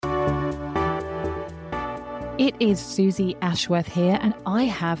It is Susie Ashworth here, and I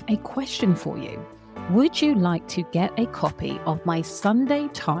have a question for you. Would you like to get a copy of my Sunday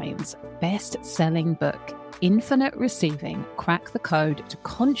Times best-selling book, Infinite Receiving: Crack the Code to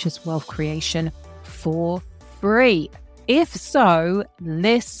Conscious Wealth Creation, for free? If so,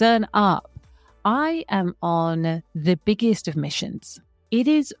 listen up. I am on the biggest of missions. It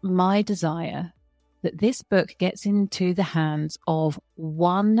is my desire that this book gets into the hands of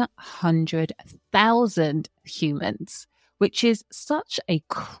 100,000 humans, which is such a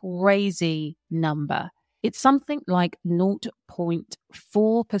crazy number. It's something like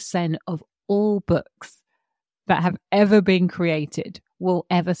 0.4% of all books that have ever been created will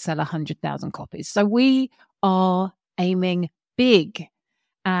ever sell 100,000 copies. So we are aiming big,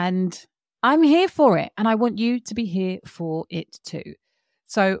 and I'm here for it, and I want you to be here for it too.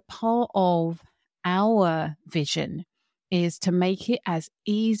 So part of our vision is to make it as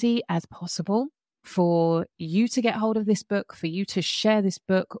easy as possible for you to get hold of this book, for you to share this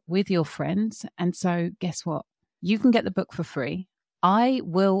book with your friends. And so guess what? You can get the book for free. I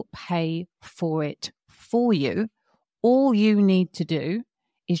will pay for it for you. All you need to do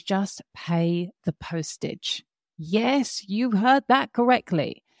is just pay the postage. Yes, you heard that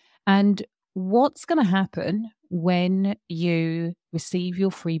correctly. And what's going to happen when you receive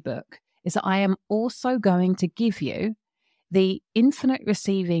your free book is that I am also going to give you the Infinite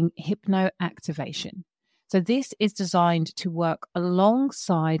Receiving Hypno Activation. So this is designed to work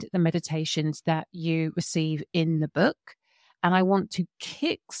alongside the meditations that you receive in the book. And I want to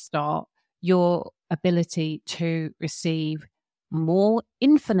kickstart your ability to receive more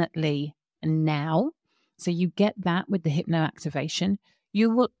infinitely now. So you get that with the Hypno Activation. You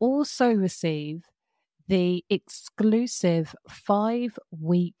will also receive the exclusive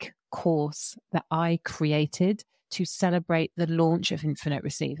 5-week course that I created to celebrate the launch of Infinite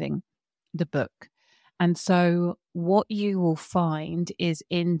Receiving, the book. And so what you will find is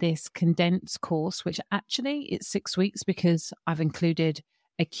in this condensed course, which actually it's 6 weeks because I've included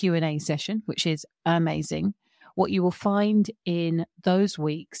a Q&A session, which is amazing. What you will find in those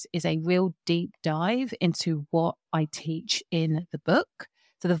weeks is a real deep dive into what I teach in the book.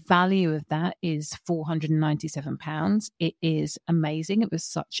 So the value of that is £497. It is amazing. It was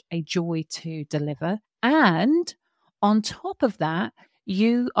such a joy to deliver. And on top of that,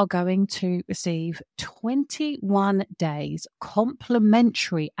 you are going to receive 21 days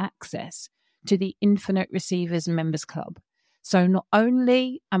complimentary access to the Infinite Receivers Members Club. So not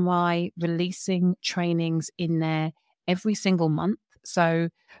only am I releasing trainings in there every single month, so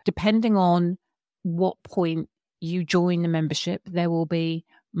depending on what point you join the membership, there will be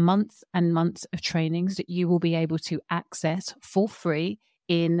months and months of trainings that you will be able to access for free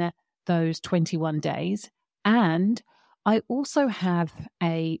in those 21 days. And I also have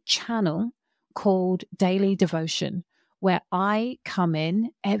a channel called Daily Devotion, where I come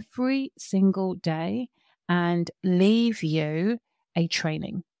in every single day and leave you a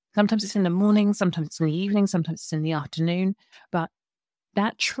training. Sometimes it's in the morning, sometimes it's in the evening, sometimes it's in the afternoon, but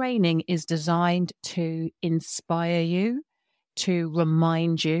that training is designed to inspire you, to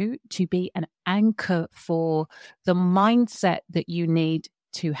remind you, to be an anchor for the mindset that you need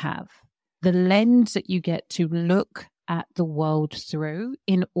to have, the lens that you get to look at the world through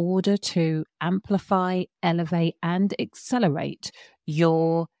in order to amplify, elevate, and accelerate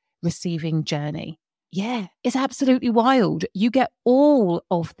your receiving journey. Yeah, it's absolutely wild. You get all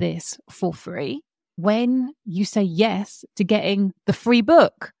of this for free when you say yes to getting the free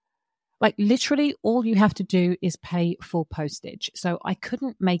book. Like literally all you have to do is pay full postage. So I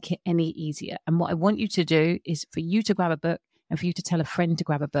couldn't make it any easier. And what I want you to do is for you to grab a book and for you to tell a friend to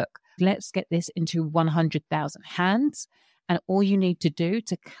grab a book. Let's get this into 100,000 hands. And all you need to do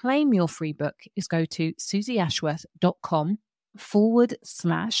to claim your free book is go to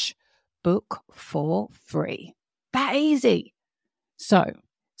susieashworth.com/book for free. That easy. So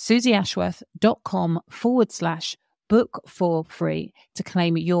susieashworth.com/book for free to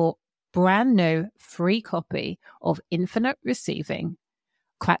claim your brand new free copy of Infinite Receiving,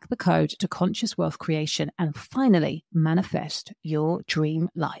 Crack the Code to Conscious Wealth Creation, and finally manifest your dream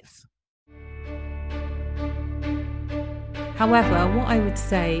life. However, what I would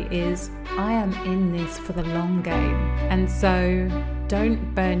say is I am in this for the long game. And so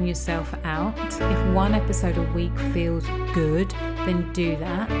don't burn yourself out. If one episode a week feels good, then do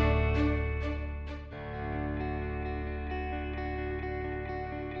that.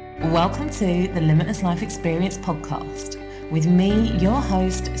 Welcome to the Limitless Life Experience podcast with me, your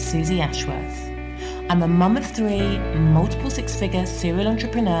host, Susie Ashworth. I'm a mum of 3, multiple 6-figure serial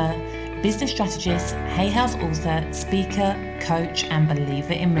entrepreneur, business strategist, Hay House author, speaker, coach, and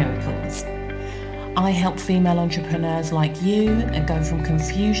believer in miracles. I help female entrepreneurs like you go from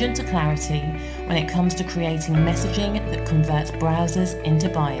confusion to clarity when it comes to creating messaging that converts browsers into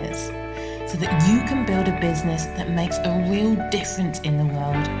buyers, so that you can build a business that makes a real difference in the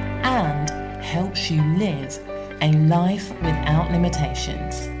world and helps you live a life without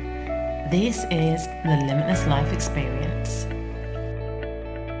limitations. This is the Limitless Life Experience.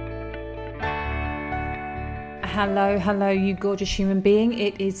 Hello, you gorgeous human being.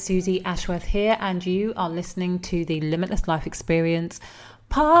 It is Susie Ashworth here, and you are listening to the Limitless Life Experience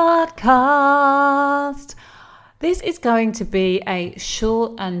podcast. This is going to be a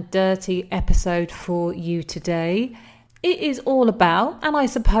short and dirty episode for you today. It is all about, and I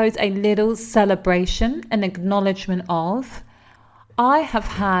suppose a little celebration, an acknowledgement of, I have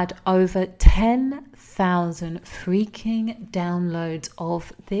had over 10,000 freaking downloads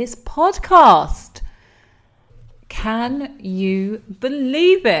of this podcast. Can you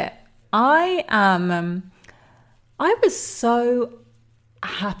believe it? I was so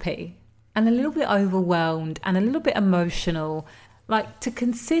happy and a little bit overwhelmed and a little bit emotional, like to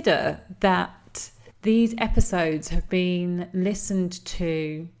consider that these episodes have been listened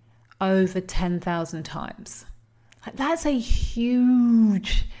to over 10,000 times. Like, that's a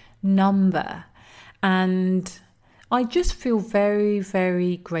huge number. And I just feel very,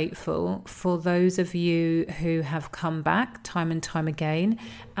 very grateful for those of you who have come back time and time again,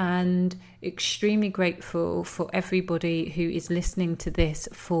 and extremely grateful for everybody who is listening to this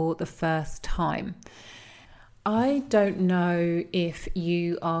for the first time. I don't know if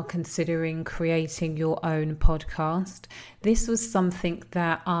you are considering creating your own podcast. This was something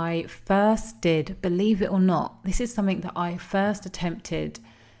that I first did, believe it or not. This is something that I first attempted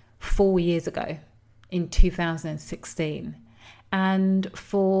 4 years ago. In 2016, and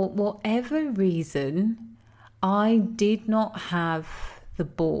for whatever reason I did not have the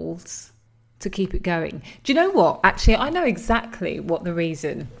balls to keep it going. Do you know what? Actually, I know exactly what the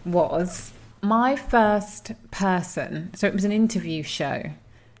reason was. My first person, so it was an interview show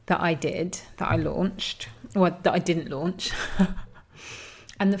that I launched, or that I didn't launch.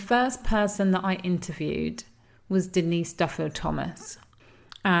 And the first person that I interviewed was Denise Duffield-Thomas,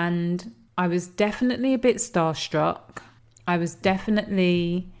 and I was definitely a bit starstruck. I was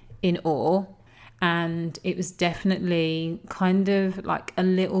definitely in awe, and it was definitely kind of like a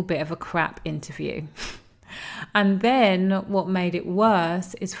little bit of a crap interview. And then what made it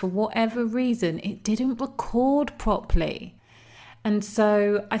worse is, for whatever reason, it didn't record properly. And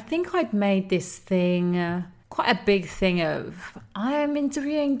so I think I'd made this thing, quite a big thing of, I am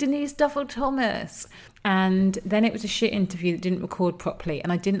interviewing Denise Duffield-Thomas. And then it was a shit interview that didn't record properly,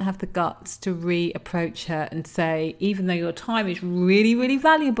 and I didn't have the guts to re-approach her and say, even though your time is really, really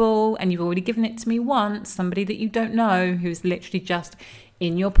valuable and you've already given it to me once, somebody that you don't know who's literally just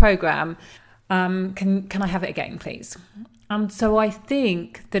in your program, can I have it again, please? So I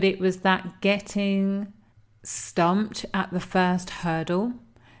think that it was that getting stumped at the first hurdle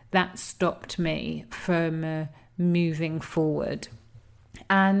that stopped me from moving forward.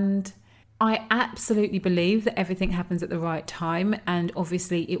 And I absolutely believe that everything happens at the right time, and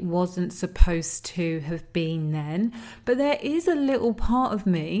obviously it wasn't supposed to have been then. But there is a little part of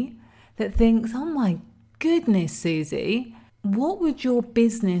me that thinks, oh my goodness, Susie, what would your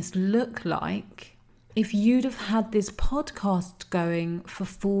business look like if you'd have had this podcast going for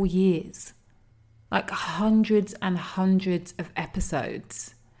 4 years? Like hundreds and hundreds of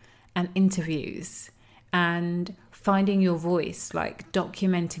episodes and interviews and finding your voice, like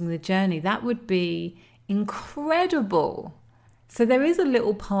documenting the journey. That would be incredible. So there is a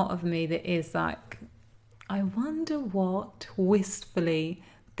little part of me that is like, I wonder what, wistfully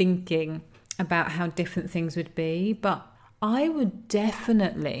thinking about how different things would be. But I would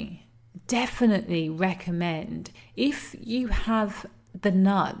definitely recommend, if you have the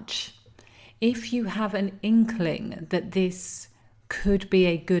nudge, if you have an inkling that this could be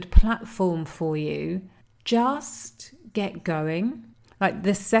a good platform for you, just get going. Like,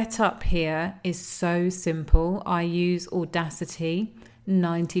 the setup here is so simple. I use Audacity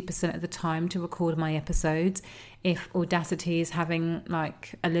 90% of the time to record my episodes. If Audacity is having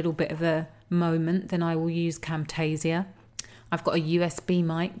like a little bit of a moment, then I will use Camtasia. I've got a USB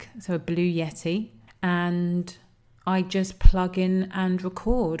mic, so a Blue Yeti, and I just plug in and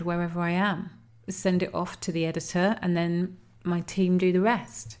record wherever I am. Send it off to the editor, and then my team do the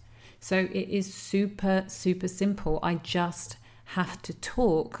rest. So it is super, super simple. I just have to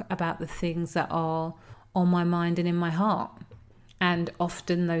talk about the things that are on my mind and in my heart. And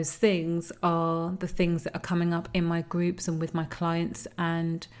often those things are the things that are coming up in my groups and with my clients,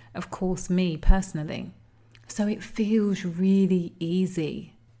 and of course me personally. So it feels really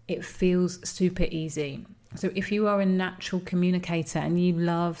easy. it feels super easy. So if you are a natural communicator and you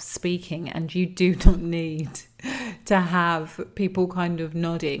love speaking and you do not need to have people kind of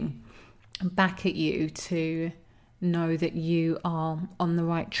nodding back at you to know that you are on the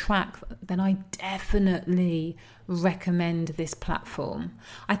right track, then I definitely recommend this platform.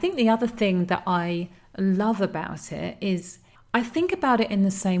 I think the other thing that I love about it is I think about it in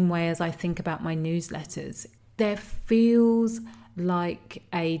the same way as I think about my newsletters. There feels like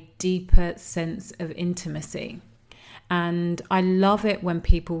a deeper sense of intimacy. And I love it when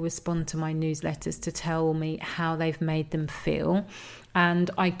people respond to my newsletters to tell me how they've made them feel.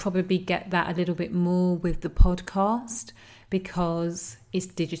 And I probably get that a little bit more with the podcast because it's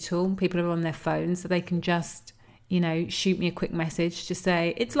digital. People are on their phones, so they can just, shoot me a quick message to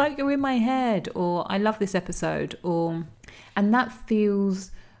say, it's like you're in my head, or I love this episode, and that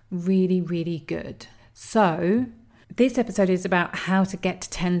feels really, really good. So this episode is about how to get to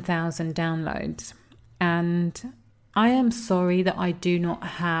 10,000 downloads. And I am sorry that I do not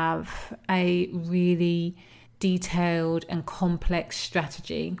have a really detailed and complex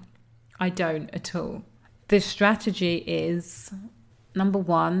strategy. I don't at all. The strategy is, number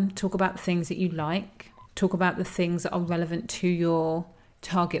one, talk about the things that you like. Talk about the things that are relevant to your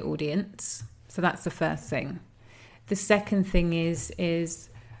target audience. So that's the first thing. The second thing is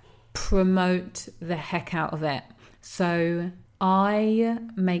promote the heck out of it. So I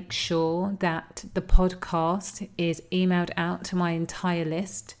make sure that the podcast is emailed out to my entire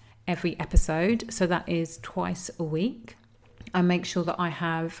list every episode. So that is twice a week. I make sure that I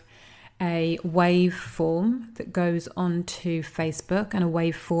have a wave form that goes onto Facebook, and a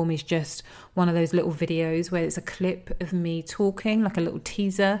wave form is just one of those little videos where it's a clip of me talking, like a little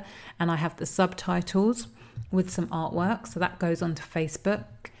teaser, and I have the subtitles with some artwork. So that goes onto Facebook.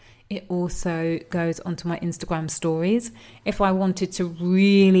 It also goes onto my Instagram stories. If I wanted to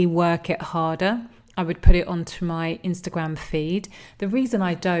really work it harder, I would put it onto my Instagram feed. The reason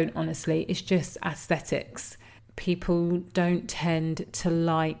I don't, honestly, is just aesthetics. People don't tend to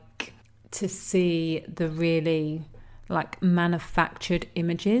like to see the really manufactured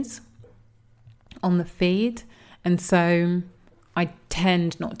images on the feed. And so I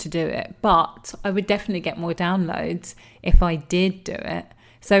tend not to do it. But I would definitely get more downloads if I did do it.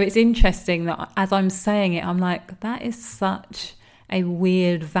 So it's interesting that as I'm saying it, I'm like, that is such a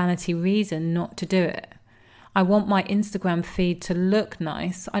weird vanity reason not to do it. I want my Instagram feed to look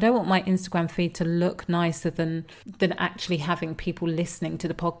nice. I don't want my Instagram feed to look nicer than actually having people listening to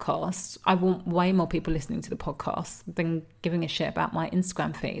the podcast. I want way more people listening to the podcast than giving a shit about my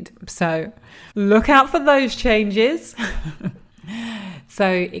Instagram feed. So look out for those changes. So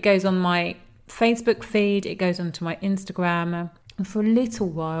it goes on my Facebook feed. It goes onto my Instagram. And for a little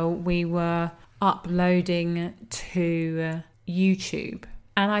while, we were uploading to YouTube.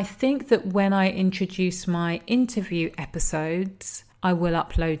 And I think that when I introduce my interview episodes, I will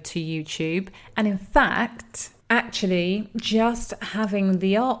upload to YouTube. And in fact, actually, just having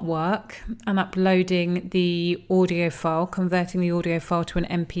the artwork and uploading the audio file, converting the audio file to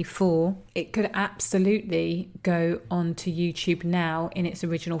an MP4, it could absolutely go onto YouTube now in its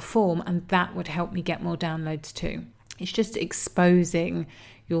original form. And that would help me get more downloads too. It's just exposing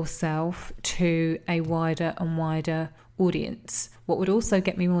yourself to a wider and wider audience. What would also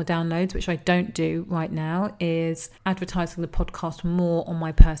get me more downloads, which I don't do right now, is advertising the podcast more on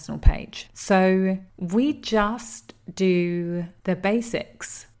my personal page. So we just do the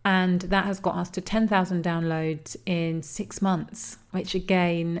basics, and that has got us to 10,000 downloads in 6 months, which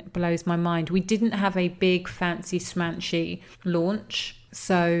again blows my mind. We didn't have a big fancy smanchy launch,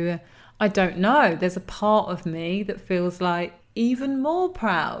 so I don't know. There's a part of me that feels like even more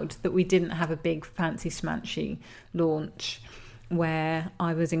proud that we didn't have a big fancy smanchy launch where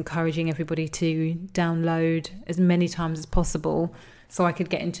I was encouraging everybody to download as many times as possible so I could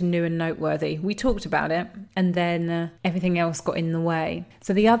get into new and noteworthy. We talked about it, and then everything else got in the way.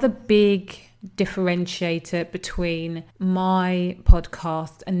 So the other big differentiator between my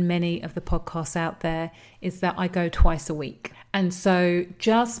podcast and many of the podcasts out there is that I go twice a week. And so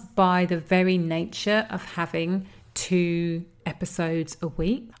just by the very nature of having 2 episodes a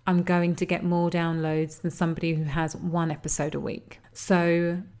week, I'm going to get more downloads than somebody who has 1 episode a week.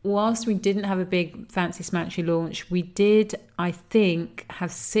 So whilst we didn't have a big fancy smanchy launch, we did, I think,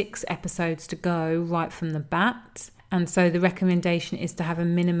 have 6 episodes to go right from the bat. And so the recommendation is to have a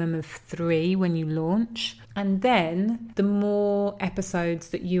minimum of 3 when you launch. And then the more episodes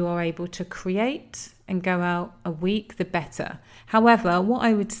that you are able to create and go out a week, the better. However, what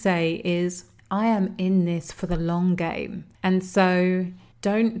I would say is I am in this for the long game. And so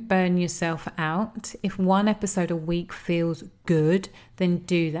Don't burn yourself out. If one episode a week feels good, then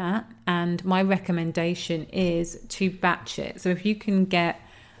do that. And my recommendation is to batch it. So if you can get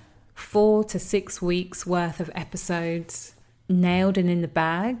 4 to 6 weeks worth of episodes nailed and in the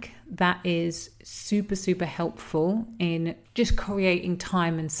bag, that is super, super helpful in just creating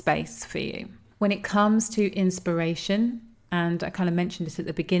time and space for you. When it comes to inspiration, and I kind of mentioned this at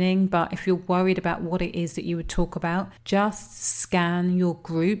the beginning, but if you're worried about what it is that you would talk about, just scan your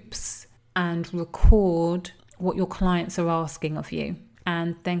groups and record what your clients are asking of you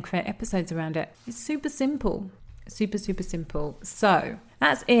and then create episodes around it. It's super simple. Super, super simple. So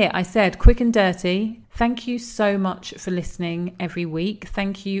that's it. I said quick and dirty. Thank you so much for listening every week.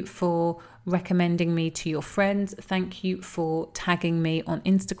 Thank you for recommending me to your friends. Thank you for tagging me on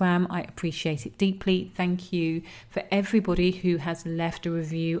Instagram. I appreciate it deeply. Thank you for everybody who has left a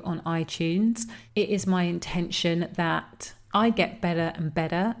review on iTunes. It is my intention that I get better and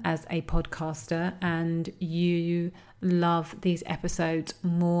better as a podcaster, and you love these episodes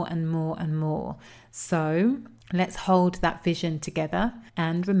more and more and more. So let's hold that vision together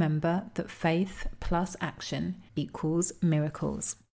and remember that faith plus action equals miracles.